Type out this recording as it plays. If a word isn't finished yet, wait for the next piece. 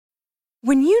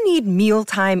When you need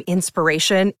mealtime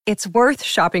inspiration, it's worth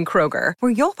shopping Kroger,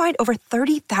 where you'll find over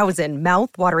 30,000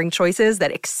 mouth-watering choices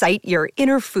that excite your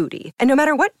inner foodie. And no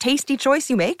matter what tasty choice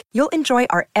you make, you'll enjoy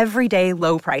our everyday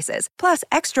low prices, plus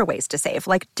extra ways to save,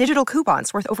 like digital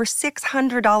coupons worth over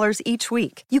 $600 each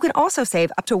week. You can also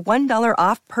save up to $1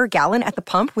 off per gallon at the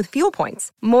pump with fuel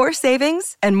points. More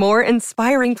savings and more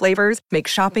inspiring flavors make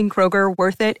shopping Kroger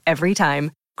worth it every time.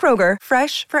 Kroger,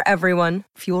 fresh for everyone.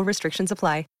 Fuel restrictions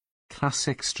apply.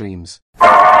 Classic Streams. You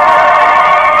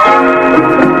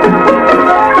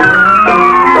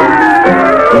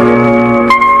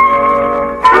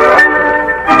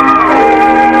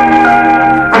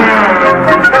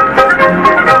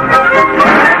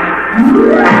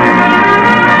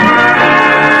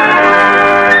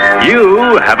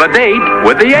have a date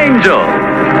with the angel.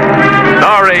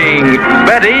 Starring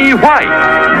Betty White.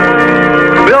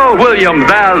 Bill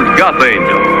Williams as Gus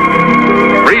Angel.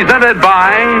 Presented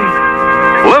by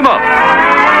Plymouth,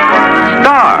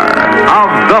 star of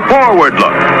the Forward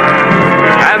Look,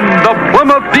 and the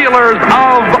Plymouth Dealers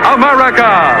of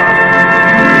America.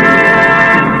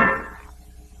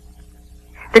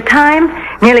 The time,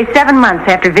 nearly 7 months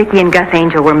after Vicki and Gus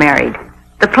Angel were married.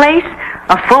 The place,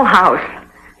 a full house.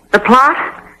 The plot,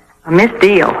 a Miss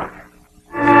Deal.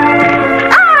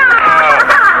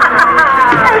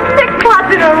 Six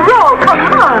plots in a row, come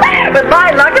on. But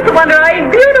my luck, it's a wonder I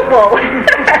ain't beautiful.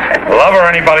 Lover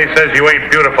anybody says you ain't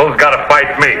beautiful's got to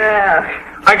fight me. Yeah.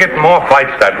 I get more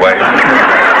fights that way.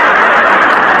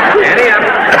 Any up.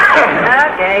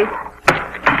 Okay.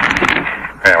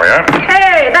 There we are.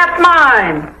 Hey, that's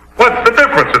mine. What's the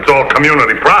difference? It's all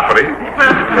community property.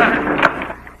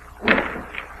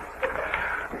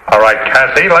 All right,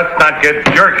 Cassie, let's not get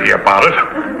jerky about it.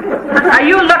 Are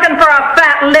you looking for a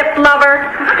fat-lipped lover?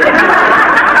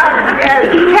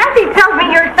 Kathy tells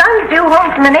me your son's due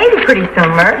home from the Navy pretty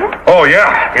soon, Murphy. Oh,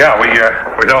 yeah,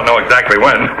 we don't know exactly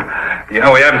when. You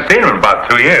know, we haven't seen him in about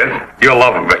 2 years. You'll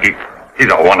love him, Vicky.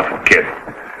 He's a wonderful kid.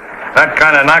 That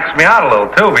kind of knocks me out a little,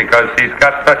 too, because he's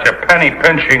got such a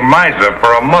penny-pinching miser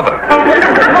for a mother.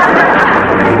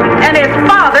 And his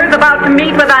father's about to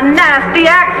meet with a nasty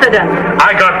accident.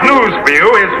 I got news for you.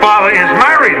 His father is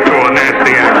married to a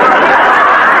nasty accident.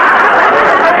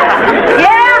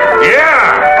 Yeah?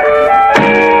 Yeah.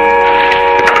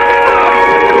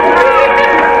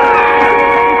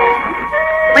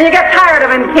 When you get tired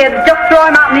of him, kids, just throw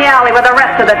him out in the alley with the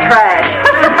rest of the trash.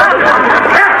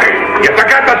 Kathy, you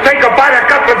forgot to say goodbye to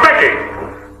Gus and Vicky.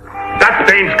 That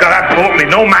dame's got absolutely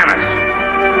no manners.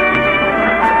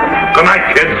 Good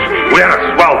night, kids. We had a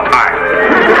swell time.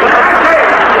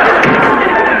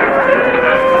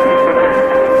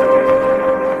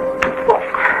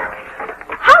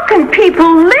 How can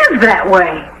people live that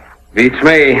way? Beats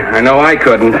me. I know I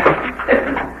couldn't.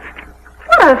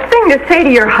 What a thing to say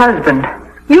to your husband.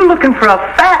 You looking for a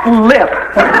fat lip.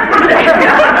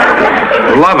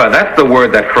 Lover, that's the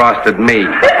word that frosted me.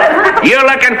 You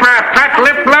looking for a fat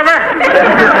lip, lover?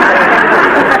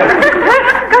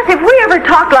 Gus, if we ever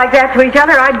talked like that to each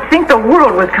other, I'd think the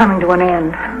world was coming to an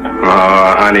end.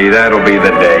 Oh, honey, that'll be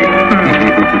the day.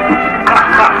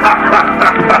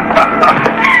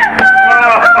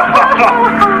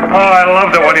 Oh, I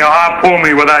loved it when you harpooned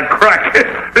me with that crack.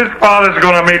 His father's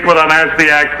going to meet with a nasty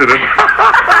accident.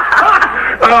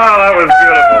 Oh, that was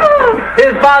beautiful.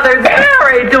 His father's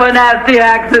married to a nasty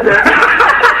accident.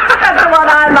 That's the one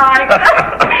I like.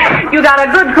 You got a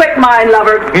good quick mind,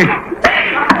 lover. Hey,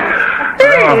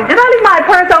 did I leave my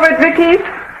purse over at Vicky's?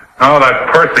 Oh,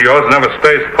 that purse of yours never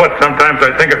stays put. Sometimes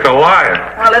I think it's alive.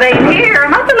 Well, it ain't here. I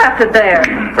must have left it there.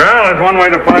 Well, there's one way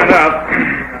to find out.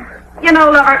 You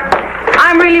know, lover,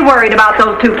 I'm really worried about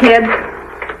those two kids.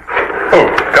 Who,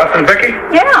 Gus and Vicky?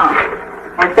 Yeah.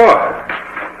 What for?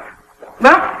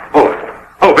 Well,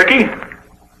 Oh, Vicky?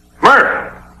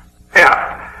 Murph?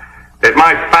 Yeah. Did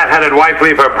my fat-headed wife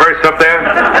leave her purse up there?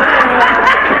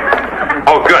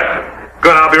 Oh, good.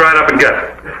 Good, I'll be right up and get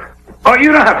it. Oh,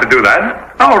 you don't have to do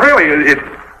that. Oh, really?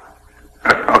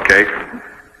 Okay.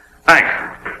 Thanks.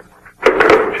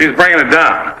 She's bringing it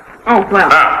down. oh, well.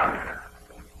 Now,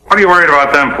 what are you worried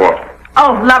about them for?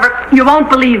 Oh, lover, you won't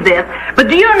believe this, but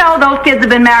do you know those kids have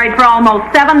been married for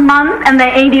almost 7 months and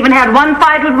they ain't even had one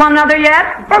fight with one another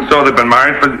yet? Oh, so they've been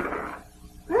married for...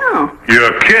 No.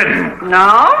 You're kidding.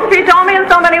 No, she told me in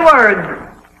so many words.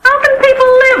 How can people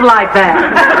live like that?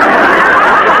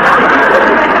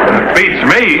 Beats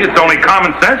me. It's only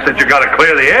common sense that you got to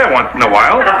clear the air once in a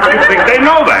while. I think they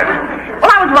know that.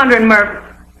 Well, I was wondering, Murph,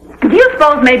 do you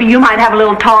suppose maybe you might have a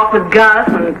little talk with Gus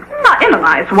and not in a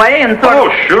nice way and sort of...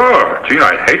 Oh, sure. Gee,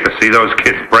 I'd hate to see those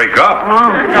kids break up.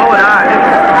 Oh, so would I.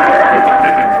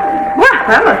 Well,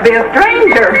 That must be a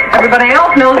stranger. Everybody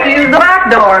else knows to use the back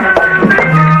door.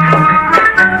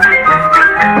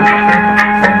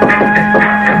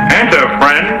 Enter,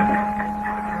 friend.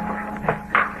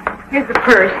 Here's the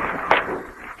purse.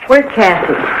 Where's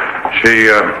Cassie? She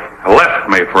left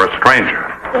me for a stranger.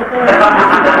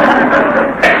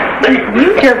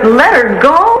 You just let her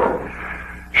go?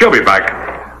 She'll be back.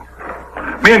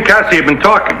 Me and Cassie have been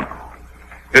talking.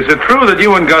 Is it true that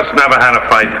you and Gus never had a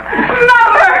fight?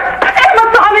 Never!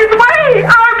 Emma's on his way!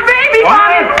 Our baby's on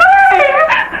his way!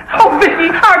 Oh, Vicky,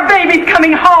 our baby's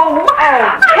coming home! Oh,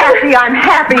 Cassie, I'm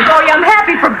happy. Boy, I'm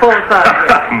happy for both of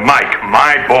us. Mike,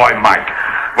 my boy Mike.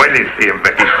 Wait till you see him,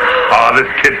 Vicky. Oh,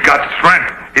 this kid's got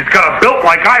strength. He's got a built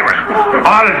like iron.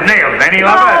 Hard as nails, ain't he,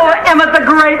 lover? Oh, Emmett's a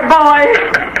great boy.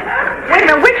 Wait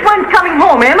a minute, which one's coming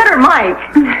home, Emmett or Mike?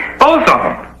 Both of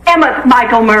them. Emmett's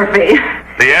Michael Murphy.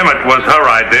 The Emmett was her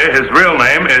idea. His real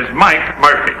name is Mike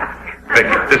Murphy.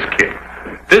 Vicky,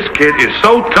 this kid is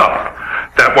so tough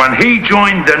that when he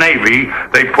joined the Navy,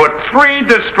 they put 3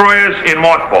 destroyers in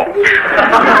mothballs.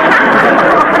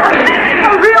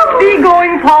 A real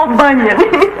seagoing Paul Bunyan.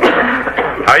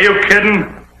 Are you kidding?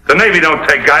 The Navy don't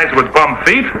take guys with bum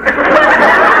feet.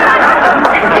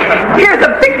 Here's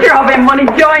a picture of him when he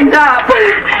joined up.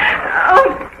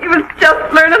 Oh, he was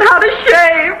just learning how to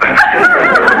shave.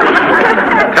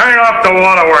 Turn off the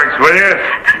waterworks, will you?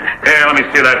 Here, let me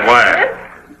see that wire.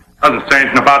 Doesn't say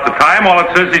anything about the time. All it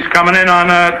says he's coming in on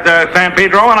San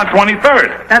Pedro on the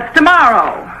 23rd. That's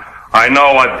tomorrow. I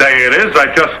know what day it is. I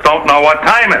just don't know what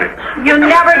time it is. You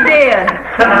never did.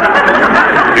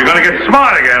 You're going to get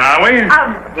smart again, are we?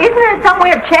 Isn't there some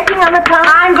way of checking on the time?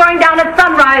 I'm going down at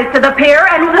sunrise to the pier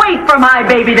and wait for my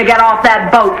baby to get off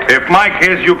that boat. If Mike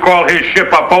hears you call his ship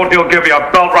a boat, he'll give you a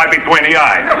belt right between the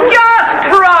eyes.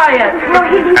 Just try it. No,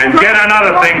 And get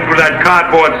another thing through that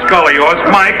cardboard skull of yours.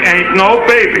 Mike ain't no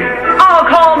baby. I'll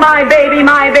call my baby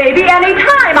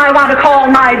anytime I want to call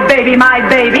my baby,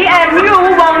 and you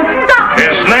won't stop.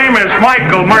 His name is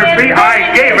Michael Murphy.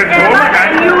 I gave it to him,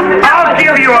 and I'll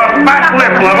give you a fat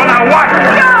lip, lover. Now watch.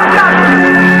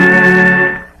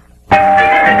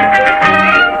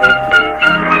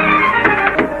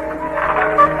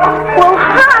 Well,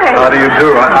 hi. How do you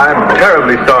do? I'm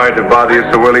terribly sorry to bother you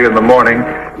so early in the morning.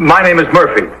 My name is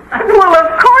Murphy. Well,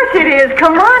 of course it is.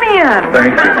 Come on in.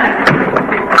 Thank you.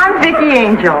 I'm Vicky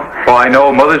Angel. Oh, I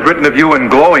know. Mother's written of you in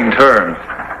glowing terms.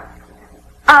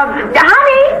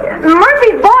 Honey,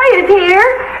 Murphy's boy is here.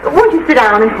 Won't you sit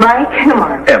down, Miss Mike? Come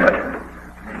on. Emmett.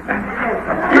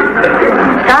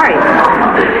 Sorry.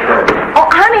 Oh,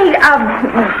 honey,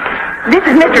 this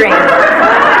is Mr. Angel.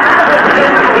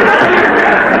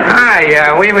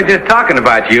 Hi, we were just talking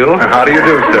about you. How do you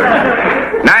do,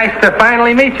 sir? Nice to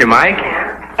finally meet you, Mike.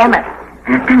 Emmett.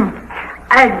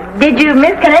 Did you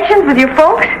miss connections with your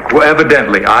folks? Well,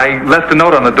 evidently. I left a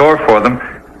note on the door for them.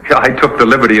 I took the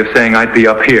liberty of saying I'd be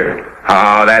up here.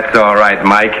 Oh, that's all right,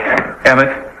 Mike.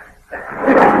 Emmett?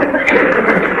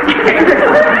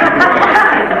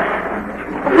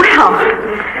 Well,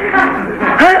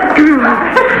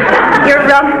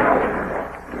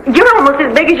 you're almost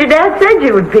as big as your dad said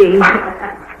you would be.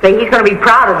 Say, he's going to be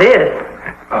proud of this.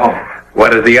 Oh,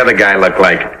 What does the other guy look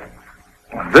like?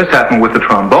 this happened with the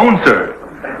trombone, sir.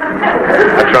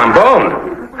 A trombone?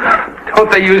 Don't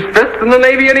they use fists in the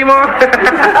Navy anymore?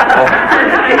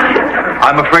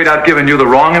 I'm afraid I've given you the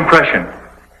wrong impression.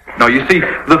 No, you see,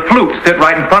 the flutes sit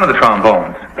right in front of the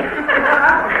trombones.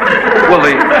 Well,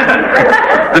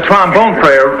 the trombone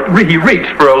player, he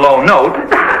reached for a low note.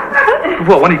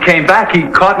 Well, when he came back, he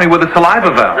caught me with a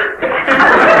saliva valve.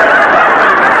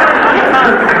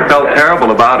 Felt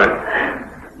terrible about it.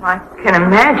 I can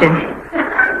imagine.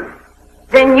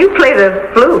 Then you play the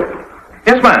flute.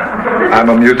 Yes, ma'am. I'm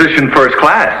a musician first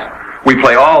class. We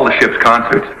play all the ship's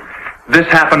concerts. This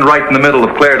happened right in the middle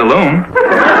of Claire de Lune.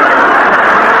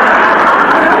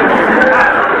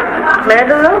 Claire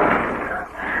de Lune?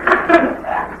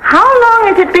 How long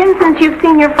has it been since you've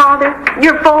seen your father,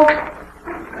 your folks?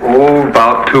 Oh,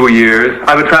 about 2 years.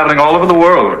 I've been traveling all over the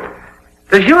world.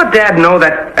 Does your dad know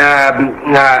that,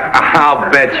 I'll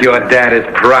bet your dad is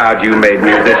proud you made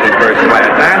musician first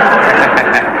class,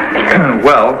 huh?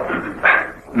 Well,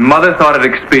 Mother thought it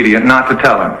expedient not to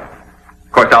tell him.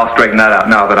 Of course, I'll straighten that out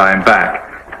now that I am back.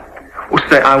 Oh,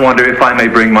 say, I wonder if I may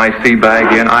bring my sea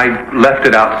bag in. I left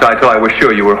it outside till I was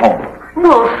sure you were home.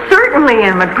 Well, certainly,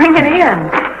 Emmett. Bring it in.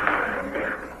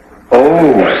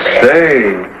 Oh,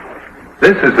 say,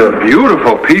 this is a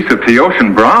beautiful piece of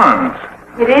Teotian bronze.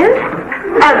 It is?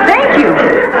 Thank you.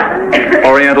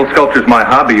 Oriental sculpture's my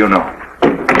hobby, you know.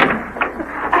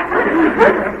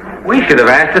 We should have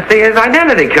asked to see his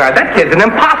identity card. That kid's an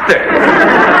imposter.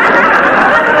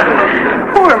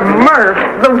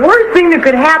 the worst thing that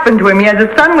could happen to him. He has a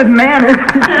son with manners.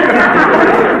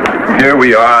 Here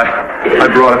we are. I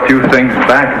brought a few things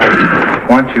back. I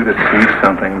want you to see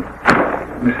something.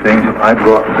 Miss Angel, I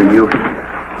brought for you.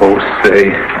 Oh, say,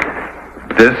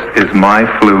 this is my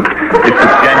flute. It's a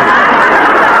genuine...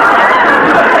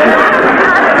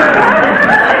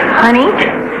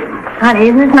 Honey,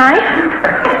 isn't this nice?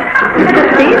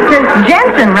 See, it says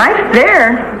Jensen right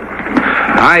there.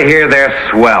 I hear they're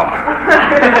swell.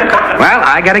 Well,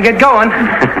 I gotta get going.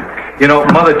 You know,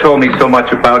 Mother told me so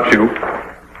much about you.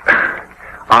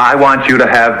 I want you to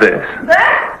have this.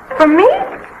 For me?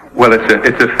 Well,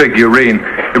 it's a figurine.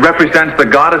 It represents the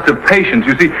goddess of patience.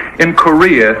 You see, in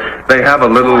Korea, they have a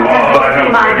little...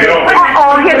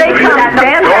 Oh, here they come.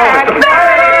 Stand back.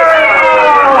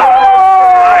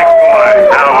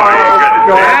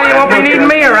 Well, you won't be needing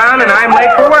me around, and I'm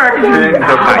late for work.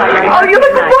 Oh, you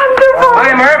look wonderful.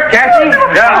 Hi, Murph, Cassie.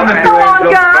 Yeah. Go on,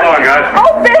 guys. Go on, guys.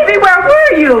 Oh, baby, where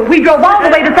were you? We drove all the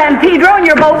way to San Pedro and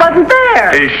your boat wasn't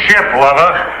there. His ship,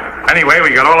 lover. Anyway,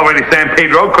 we got all the way to San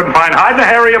Pedro, couldn't find hide nor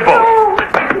hair of your boat.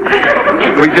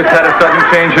 We just had a sudden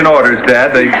change in orders,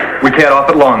 Dad. We can't off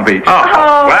at Long Beach.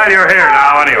 Oh, glad you're here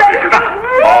now, anyway.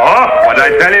 Oh, what did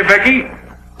I tell you, Vicky?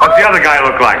 What's the other guy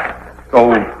look like?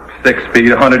 Oh, 6 feet,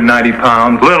 190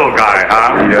 pounds. Little guy,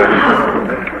 huh? Yeah.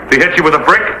 Did he hit you with a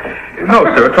brick? No,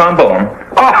 sir, a trombone.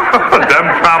 Oh, them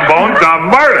trombones are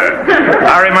murder.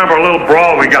 I remember a little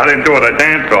brawl we got into at a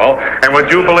dance hall, and would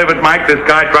you believe it, Mike, this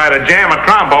guy tried to jam a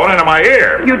trombone into my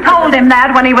ear. You told him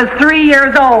that when he was 3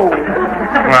 years old.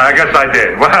 Well, I guess I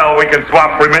did. Well, we can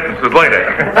swap remittances later.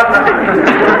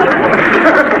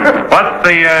 What's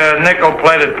the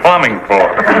nickel-plated plumbing for?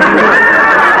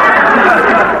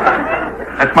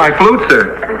 That's my flute,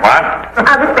 sir. What?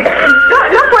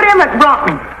 Look what Emmett brought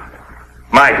me.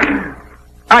 Mike,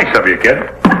 nice of you, kid.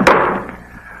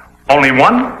 Only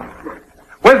one?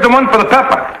 Where's the one for the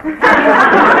pepper?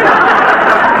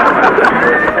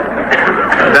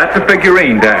 That's a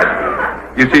figurine, Dad.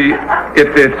 You see,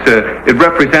 it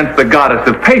represents the goddess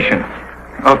of patience.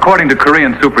 According to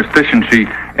Korean superstition, she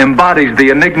embodies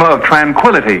the enigma of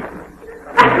tranquility.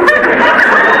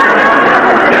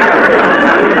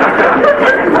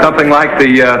 Something like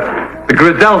the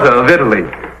Griselda of Italy.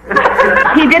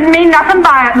 He didn't mean nothing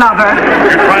by it, lover.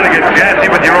 You're trying to get jazzy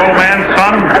with your old man,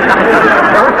 son?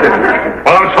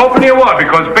 Well, I was hoping you would,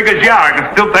 because big as you are, I can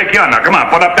still take you on. Now, come on,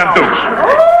 put up them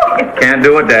dukes. Can't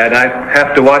do it, Dad. I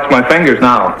have to watch my fingers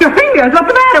now. Your fingers, what's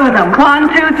the matter with them? 1,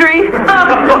 2, 3.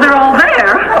 Well, they're all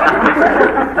there.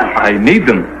 I need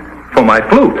them for my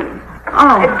flute.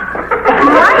 Oh.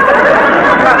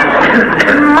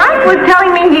 Mike was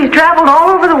telling me he's traveled all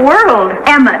over the world.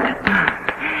 Emmett.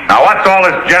 Now, what's all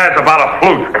this jazz about a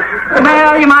flute?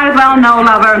 Well, you might as well know,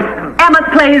 lover. Emmett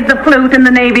plays the flute in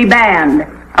the Navy band.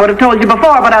 I would have told you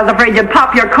before, but I was afraid you'd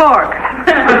pop your cork.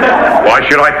 Why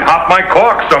should I pop my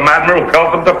cork? Some admiral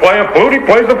tells him to play a flute, he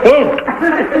plays the flute.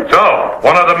 So,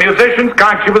 one of the musicians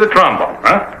conks you with a trombone,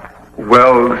 huh?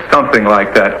 Well, something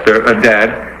like that, sir.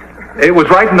 Dad. It was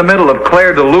right in the middle of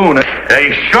Claire de Lune.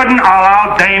 They shouldn't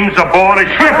allow dames aboard a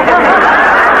ship.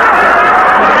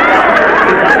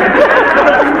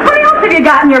 What else have you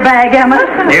got in your bag, Emmett?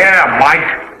 Yeah, Mike.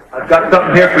 I've got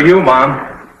something here for you, Mom.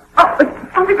 Oh,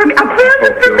 something for me. A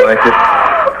present for You me. like it?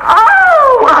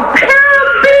 Oh, a pair of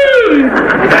beads.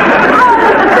 Oh,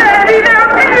 Daddy, they're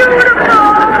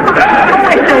beautiful.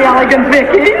 Ain't they elegant,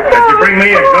 Vicky? Did you bring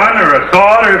me a gun or a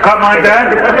sword or something like that?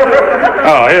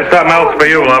 Oh, here's something else for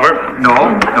you, lover.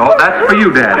 No, that's for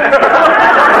you, Dad.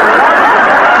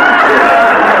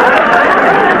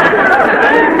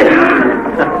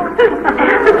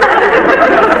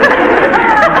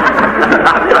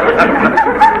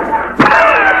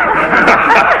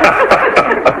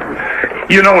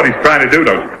 You know what he's trying to do,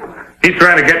 don't you? He's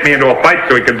trying to get me into a fight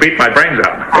so he can beat my brains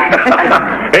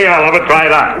out. Hey, I'll have it. Try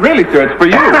it on. Really, sir, it's for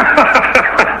you.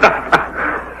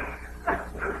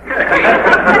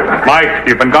 Mike,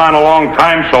 you've been gone a long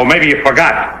time, so maybe you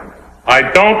forgot. I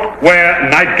don't wear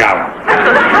nightgowns.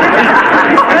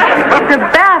 It's a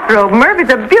bathrobe, Murph.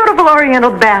 It's a beautiful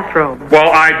Oriental bathrobe.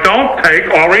 Well, I don't take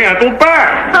Oriental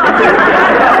baths.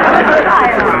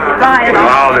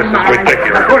 Oh, this is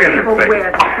ridiculous. Look at this thing.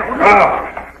 Oh,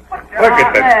 look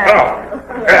at this. Oh,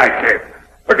 I can't.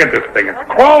 Look at this thing. It's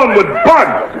crawling with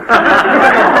bugs.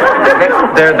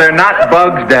 They're not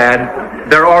bugs, Dad.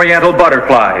 They're Oriental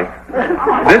butterflies.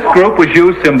 This group was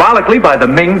used symbolically by the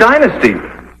Ming Dynasty.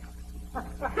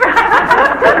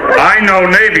 I know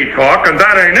Navy talk, and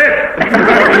that ain't it.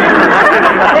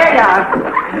 There you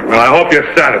are. Well, I hope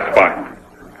you're satisfied.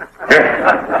 Here.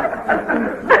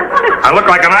 I look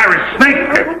like an Irish snake.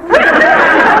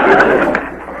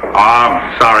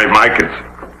 I'm sorry, Mike.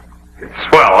 It's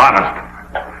swell, honest.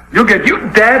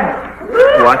 Dad,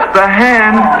 what's the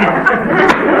hand?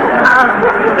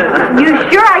 You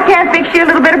sure I can't fix you a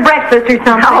little bit of breakfast or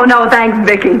something? Oh, no, thanks,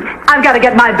 Vicky. I've got to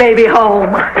get my baby home.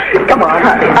 Come on,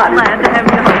 honey. I'm glad to have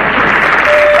you home.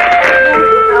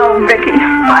 Oh, Vicky,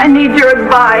 I need your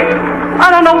advice.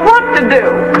 I don't know what to do.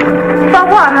 About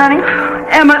what, honey?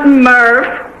 Emmett and Murph.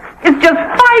 It's just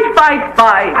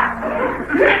fight.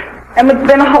 Emmett's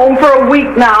been home for a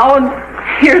week now, and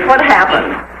here's what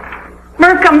happened.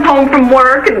 Murph comes home from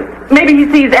work, and maybe he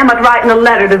sees Emmett writing a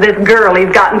letter to this girl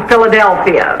he's got in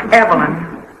Philadelphia. Evelyn.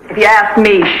 If you ask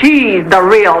me, she's the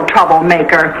real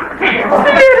troublemaker.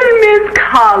 Little Miss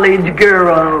College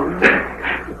girls.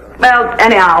 Well,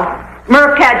 anyhow,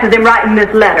 Murph catches him writing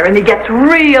this letter, and he gets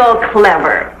real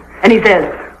clever. And he says,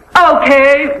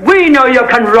 "Okay, we know you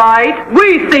can write.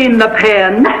 We seen the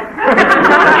pen."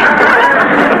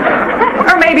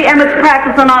 Or maybe Emmett's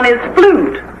practicing on his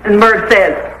flute, and Murph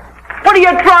says, "What are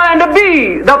you trying to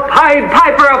be, the Pied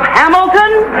Piper of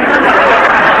Hamilton?"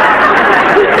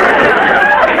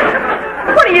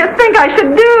 What do you think I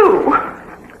should do?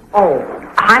 Oh,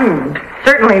 I'm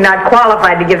certainly not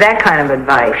qualified to give that kind of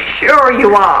advice. Sure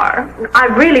you are.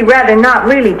 I'd really rather not,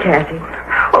 really, Cassie.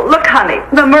 Well, look, honey,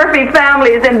 the Murphy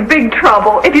family is in big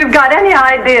trouble. If you've got any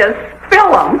ideas,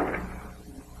 spill them.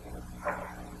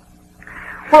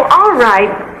 Well, all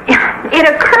right. It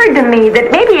occurred to me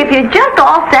that maybe if you just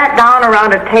all sat down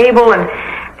around a table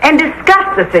and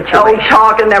discussed the situation. Oh,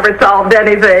 talking never solved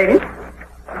anything.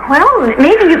 Well,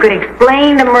 maybe you could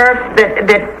explain to Murph that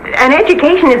an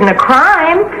education isn't a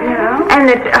crime, and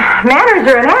that manners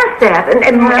are an asset, and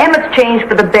Emmett's changed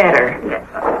for the better.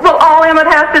 Well, all Emmett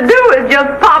has to do is just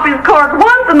pop his cork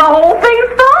once and the whole thing's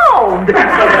solved.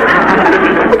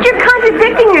 But you're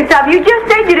contradicting yourself. You just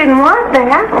said you didn't want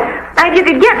that. Now, if you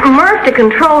could get Murph to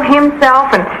control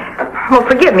himself and... Well,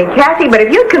 forgive me, Cassie, but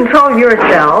if you control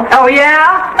yourself... Oh,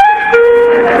 yeah?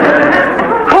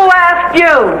 Who asked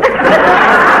you?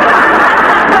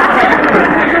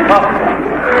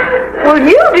 Well,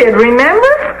 you did,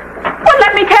 remember? Well,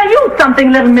 let me tell you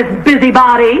something, little Miss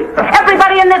Busybody.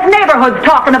 Everybody in this neighborhood's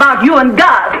talking about you and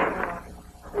Gus.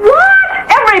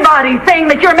 What? Everybody's saying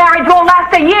that your marriage won't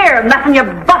last a year unless you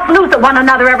bust loose at one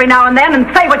another every now and then and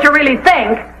say what you really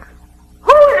think.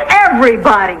 Who's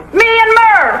everybody? Me and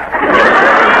Murph.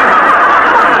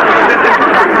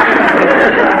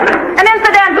 And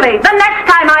incidentally, the next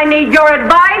time I need your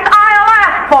advice, I'll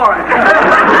ask for it.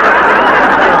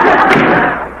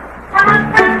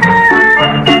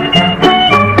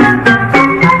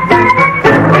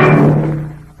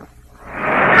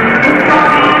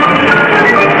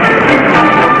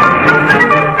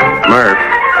 Murph,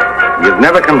 you've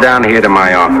never come down here to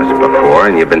my office before,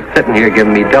 and you've been sitting here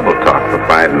giving me double talk for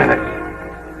 5 minutes.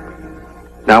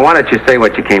 Now, why don't you say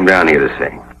what you came down here to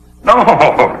say? No,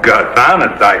 Gus,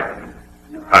 honest,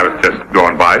 I was just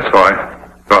going by, so I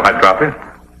thought I'd drop in.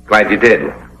 Glad you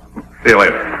did. See you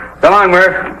later. So long,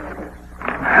 Murph.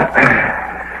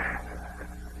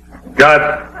 Gus,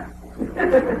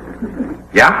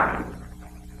 Yeah?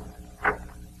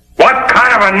 what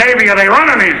kind of a Navy are they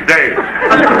running these days?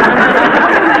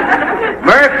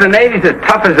 Murph, the Navy's as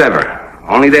tough as ever.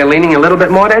 Only they're leaning a little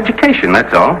bit more to education,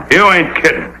 that's all. You ain't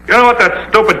kidding. You know what that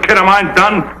stupid kid of mine's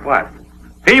done? What?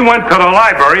 He went to the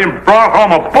library and brought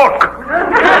home a book.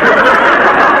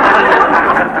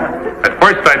 At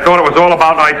first I thought it was all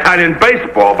about Italian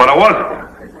baseball, but it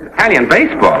wasn't. Italian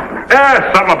baseball?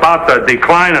 Yeah, something about the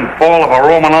decline and fall of a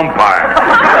Roman Empire.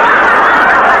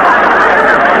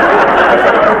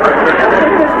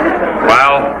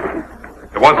 Well,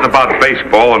 it wasn't about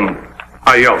baseball, and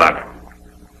I yelled at him.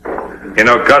 You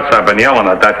know, Gus, I've been yelling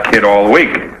at that kid all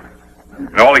week.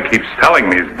 And all he keeps telling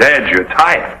me is, Dad, you're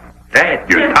tight. Dad,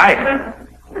 you're tight.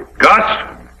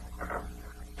 Gus,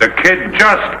 the kid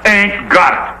just ain't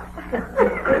got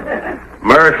it.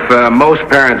 Murph, most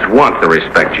parents want the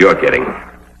respect you're getting.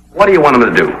 What do you want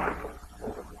them to do?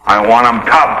 I want him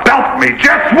to belt me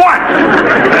just once.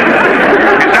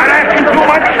 Is that asking too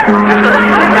much?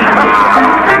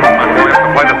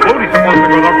 Why, the flute, he's supposed to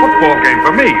go to a football game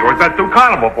for me, or is that too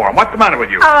carnival for him? What's the matter with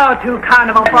you? Oh, too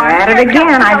carnival for At it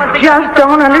again. I just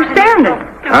don't understand it.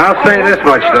 I'll say this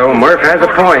much, though. Murph has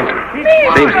a point.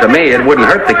 Seems to me it wouldn't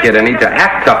hurt the kid any to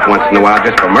act tough once in a while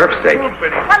just for Murph's sake. No.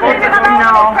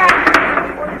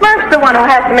 Murph's the one who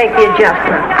has to make the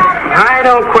adjustment. I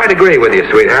don't quite agree with you,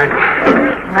 sweetheart.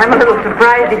 I'm a little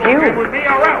surprised at you.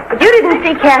 But you didn't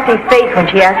see Cassie's face when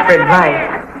she asked for advice.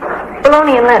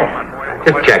 Bologna and lettuce.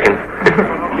 Just checking.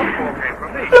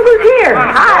 Look who's here.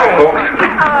 Hi. Folks,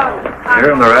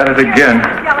 here they're at it again.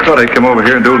 Thought I'd come over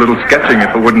here and do a little sketching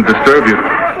if it wouldn't disturb you.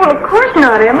 Well, of course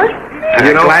not, Emma.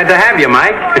 Glad to have you,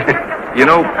 Mike. You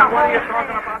know,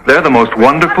 they're the most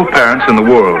wonderful parents in the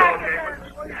world.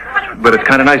 But it's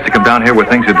kind of nice to come down here where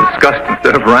things are discussed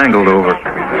instead of wrangled over.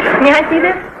 May I see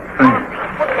this?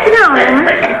 No,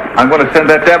 Emma. I'm going to send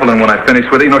that to Evelyn when I finish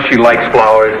with it. You know, she likes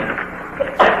flowers.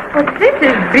 But this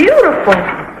is beautiful.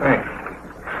 Thanks.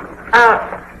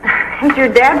 Has your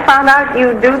dad found out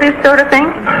you do this sort of thing?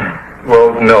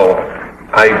 Well, no.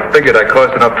 I figured I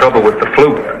caused enough trouble with the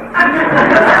flute.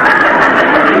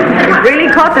 You really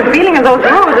caught the feeling of those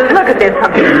roses. Look at this.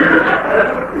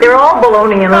 They're all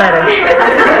bologna and lettuce.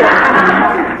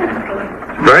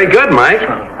 Very good, Mike.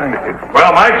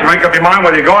 Well, Mike, you make up your mind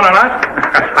whether you're going or not?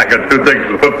 I got 2 tickets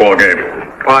to the football game.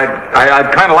 Well,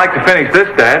 I'd kind of like to finish this,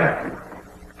 Dad.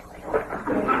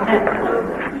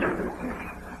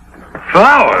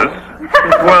 Flowers?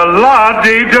 Well,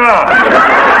 la-dee-da.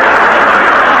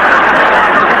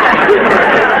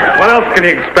 What else can you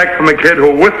expect from a kid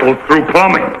who whistles through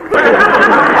plumbing?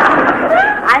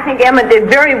 I think Emma did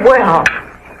very well.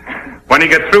 When you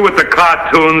get through with the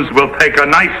cartoons, we'll take a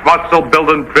nice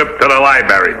muscle-building trip to the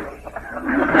library.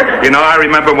 You know, I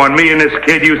remember when me and this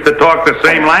kid used to talk the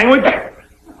same language.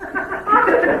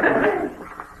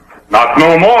 Not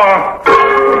no more.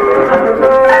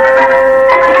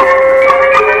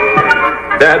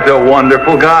 Dad's a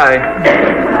wonderful guy.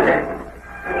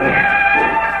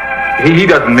 He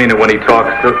doesn't mean it when he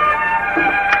talks. So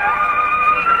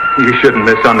you shouldn't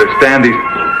misunderstand.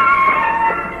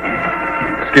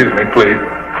 Excuse me, please.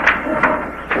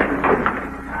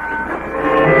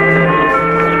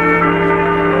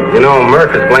 You know,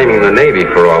 Murph is blaming the Navy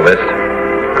for all this.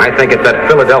 I think it's that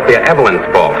Philadelphia Evelyn's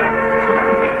fault.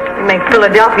 You make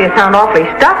Philadelphia sound awfully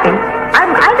stuffy.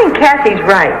 I think Cassie's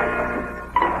right.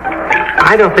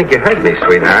 I don't think you heard me,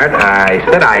 sweetheart. I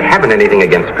said I haven't anything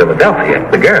against Philadelphia,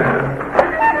 the girl.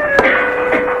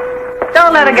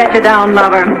 Don't let her get you down,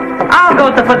 lover. I'll go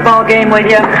to the football game with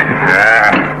you.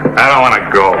 I don't want to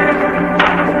go.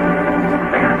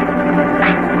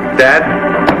 Dad?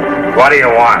 What do you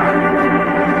want?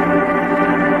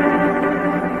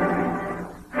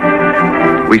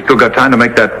 We still got time to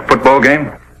make that football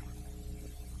game?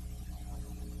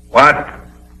 What?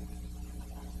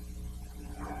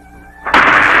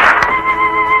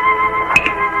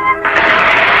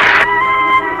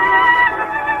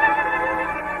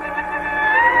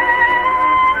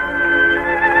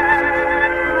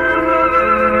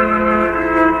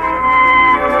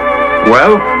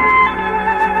 Well,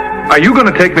 are you going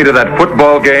to take me to that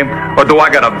football game, or do I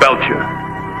got to belt you?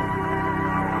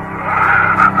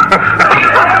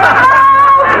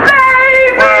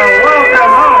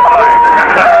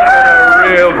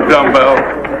 Real dumbbell.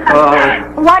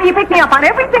 Why do you pick me up on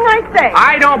everything I say?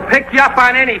 I don't pick you up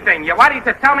on anything. You wanted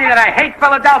to tell me that I hate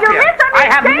Philadelphia. You misunderstand. I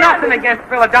have nothing against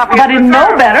Philadelphia. But I didn't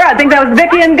know better. I think that was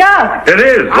Vicky and Gus. It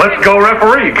is. Let's go,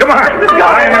 referee. Come on.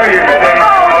 I know you can.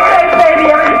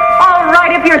 Baby. All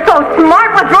right, if you're so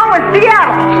smart, what's wrong with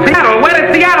Seattle? Seattle? Where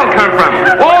did Seattle come from?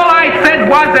 All I said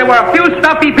was there were a few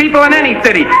stuffy people in any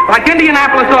city, like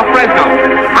Indianapolis or Fresno.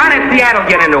 How did Seattle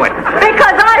get into it?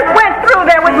 Because I went through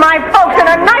there with my folks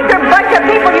and a nicer bunch of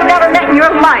people you never met in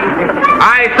your life.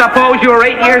 I suppose you were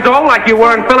 8 years old like you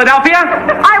were in Philadelphia?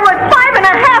 I was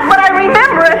 5.5, but I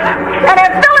remember it. And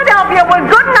if Philadelphia was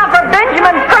good enough for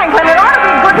Benjamin Franklin, it ought to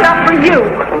be good enough for you.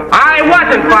 I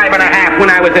wasn't 5.5 when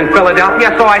I was in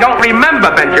Philadelphia, so I don't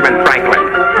remember Benjamin Franklin.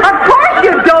 Of course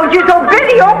you don't. You're so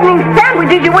busy opening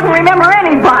sandwiches you wouldn't remember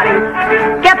anybody.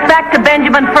 Get back to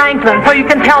Benjamin Franklin so you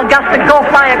can tell Gus to go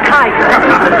fly a kite.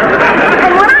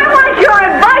 And when I want your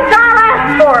advice, I'll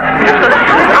ask for it.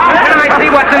 How can I see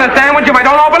what's in the sandwich if I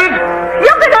don't open it?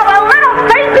 You can have a little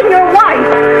faith in your wife.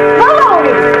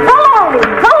 Baloney.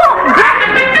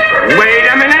 Wait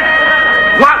a minute.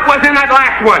 What was in that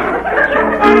last one?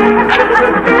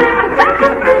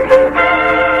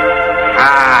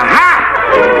 Aha!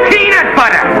 Peanut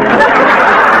butter!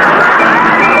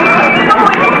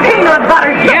 Peanut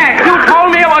butter. Yes, you told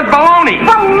me it was baloney.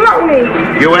 Baloney.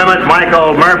 You Emmett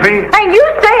Michael Murphy? And you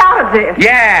stay out of this.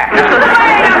 Yeah.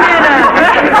 Wait a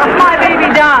minute. What's my baby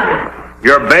done?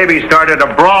 Your baby started a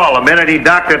brawl the minute he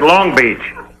docked at Long Beach.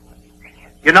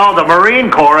 You know, the Marine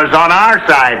Corps is on our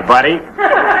side, buddy.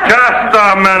 Just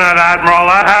a minute, Admiral.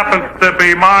 That happens to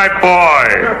be my boy.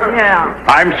 Yeah.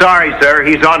 I'm sorry, sir.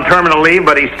 He's on terminal leave,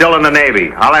 but he's still in the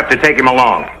Navy. I'll have to take him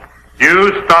along.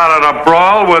 You started a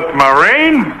brawl with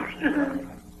Marines?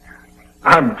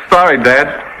 I'm sorry,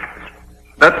 Dad.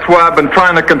 That's why I've been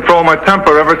trying to control my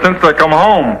temper ever since I come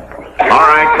home. All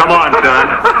right, come on, son.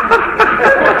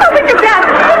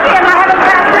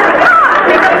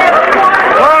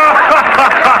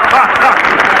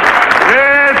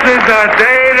 a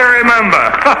day to remember.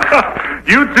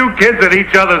 You two kids at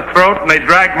each other's throat, and they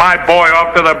dragged my boy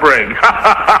off to the bridge.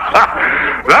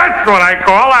 That's what I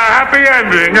call a happy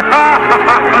ending.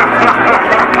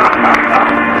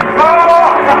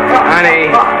 Honey,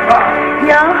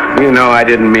 Yeah? you know I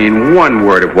didn't mean one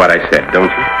word of what I said, don't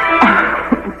you?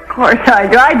 Of course I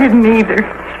do. I didn't either.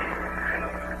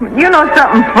 You know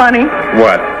something funny?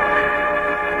 What?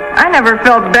 I never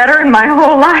felt better in my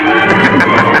whole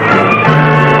life.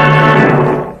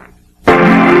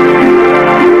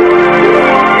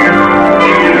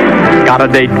 Got a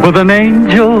date with an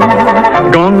angel,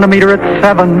 gonna meet her at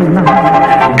 7.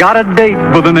 Got a date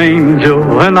with an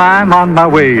angel, and I'm on my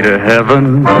way to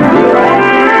heaven.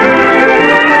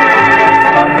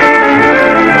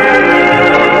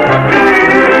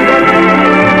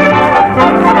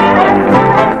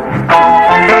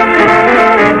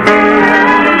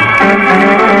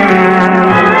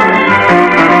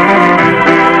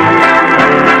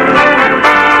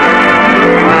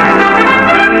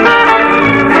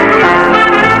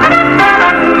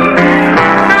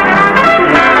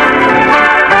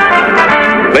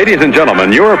 Ladies and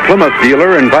gentlemen, your Plymouth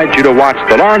dealer invites you to watch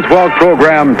the Lawrence Welk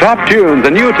program Top Tunes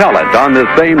and You Tell It on this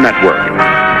same network.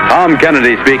 Tom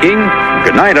Kennedy speaking.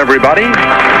 Good night, everybody.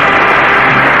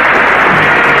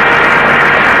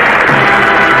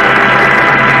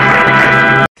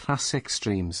 Classic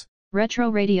Streams. Retro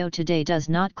Radio Today does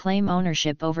not claim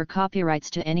ownership over copyrights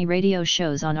to any radio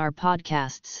shows on our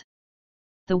podcasts.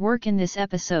 The work in this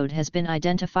episode has been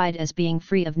identified as being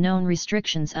free of known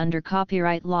restrictions under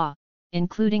copyright law,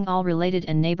 including all related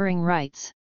and neighboring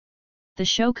rights. The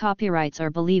show copyrights are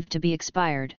believed to be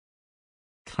expired.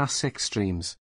 Classic Streams.